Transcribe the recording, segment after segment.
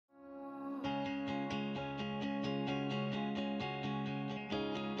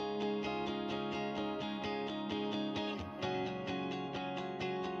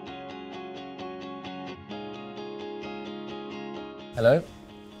Hello,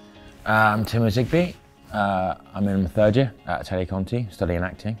 I'm Tim Zigby. I'm in my third year at Telly Conti, studying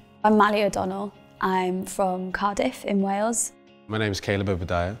acting. I'm Mally O'Donnell. I'm from Cardiff in Wales. My name is Caleb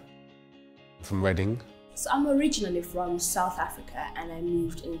Obadiah. I'm from Reading. So I'm originally from South Africa and I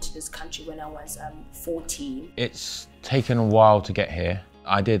moved into this country when I was 14. It's taken a while to get here.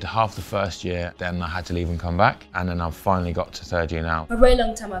 I did half the first year, then I had to leave and come back, and then I've finally got to third year now. For a very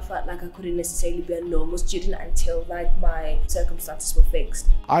long time I felt like I couldn't necessarily be a normal student until my circumstances were fixed.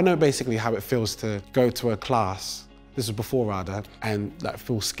 I know basically how it feels to go to a class, this was before RADA, and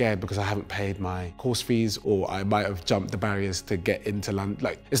feel scared because I haven't paid my course fees or I might have jumped the barriers to get into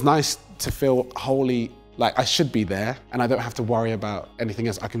London. It's nice to feel wholly like I should be there and I don't have to worry about anything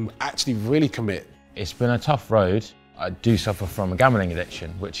else. I can actually really commit. It's been a tough road. I do suffer from a gambling addiction,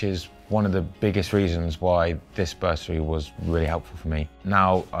 which is one of the biggest reasons why this bursary was really helpful for me.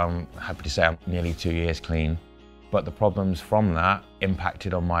 Now, I'm happy to say I'm nearly 2 years clean, but the problems from that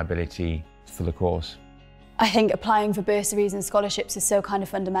impacted on my ability for the course. I think applying for bursaries and scholarships is so kind of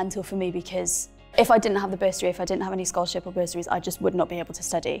fundamental for me because if I didn't have the bursary, if I didn't have any scholarship or bursaries, I just would not be able to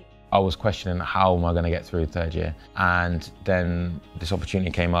study. I was questioning how am I going to get through third year, and then this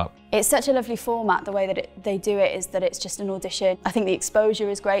opportunity came up. It's such a lovely format. The way that they do it is that it's just an audition. I think the exposure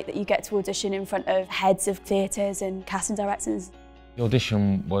is great, that you get to audition in front of heads of theatres and casting directors. The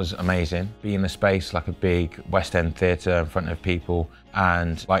audition was amazing. Being in a space like a big West End theatre in front of people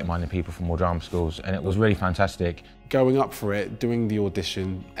and like-minded people from all drama schools, and it was really fantastic. Going up for it, doing the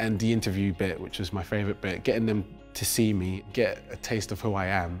audition and the interview bit, which was my favourite bit, getting them to see me, get a taste of who I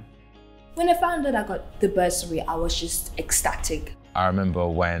am. When I found that I got the bursary, I was just ecstatic. I remember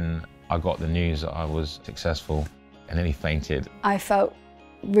when I got the news that I was successful, I nearly fainted. I felt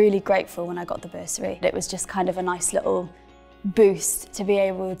really grateful when I got the bursary. It was just kind of a nice little boost to be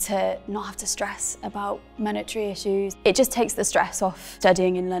able to not have to stress about monetary issues. It just takes the stress off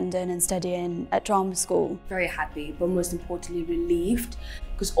studying in London and studying at drama school. Very happy, but most importantly relieved,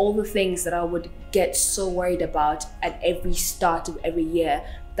 because all the things that I would get so worried about at every start of every year,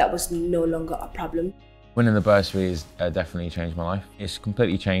 that was no longer a problem. Winning the bursary has definitely changed my life. It's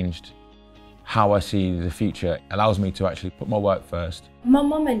completely changed how I see the future. It allows me to actually put my work first. My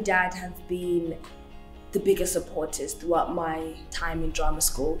mum and dad have been the biggest supporters throughout my time in drama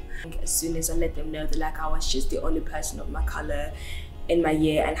school. As soon as I let them know that I was just the only person of my colour in my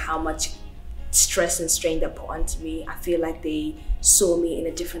year and how much stress and strain they put onto me, I feel like they saw me in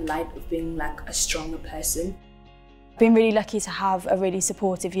a different light of being a stronger person. I've been really lucky to have a really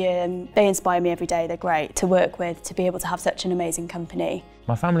supportive year, and they inspire me every day. They're great to work with, to be able to have such an amazing company.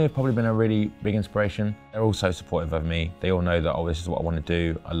 My family have probably been a really big inspiration. They're all so supportive of me. They all know that, oh, this is what I want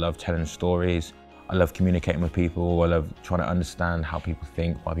to do. I love telling stories. I love communicating with people. I love trying to understand how people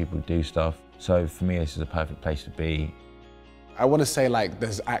think, why people do stuff. So for me, this is a perfect place to be. I want to say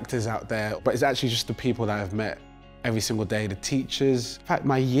there's actors out there, but it's actually just the people that I've met every single day, the teachers. In fact,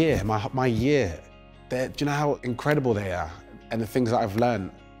 my year, do you know how incredible they are? And the things that I've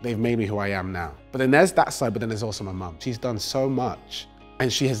learned, they've made me who I am now. But then there's that side, but then there's also my mum. She's done so much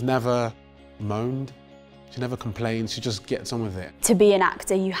and she has never moaned. She never complains, she just gets on with it. To be an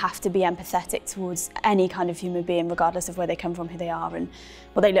actor, you have to be empathetic towards any kind of human being, regardless of where they come from, who they are, and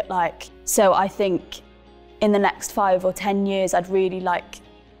what they look like. So I think in the next 5 or 10 years, I'd really like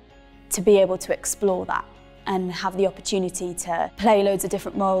to be able to explore that and have the opportunity to play loads of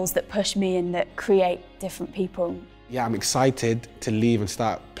different roles that push me and that create different people. Yeah, I'm excited to leave and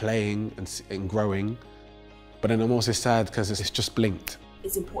start playing and growing, but then I'm also sad because it's just blinked.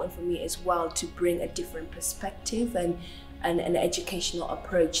 It's important for me as well to bring a different perspective and an educational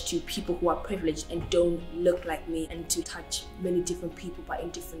approach to people who are privileged and don't look like me, and to touch many different people but in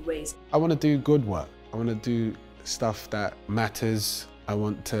different ways. I want to do good work. I want to do stuff that matters. I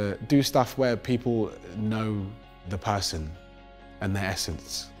want to do stuff where people know the person and their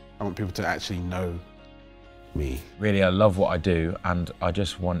essence. I want people to actually know me. Really, I love what I do and I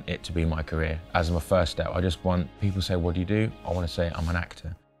just want it to be my career. As my first step, I just want people to say, what do you do? I want to say, I'm an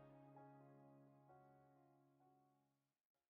actor.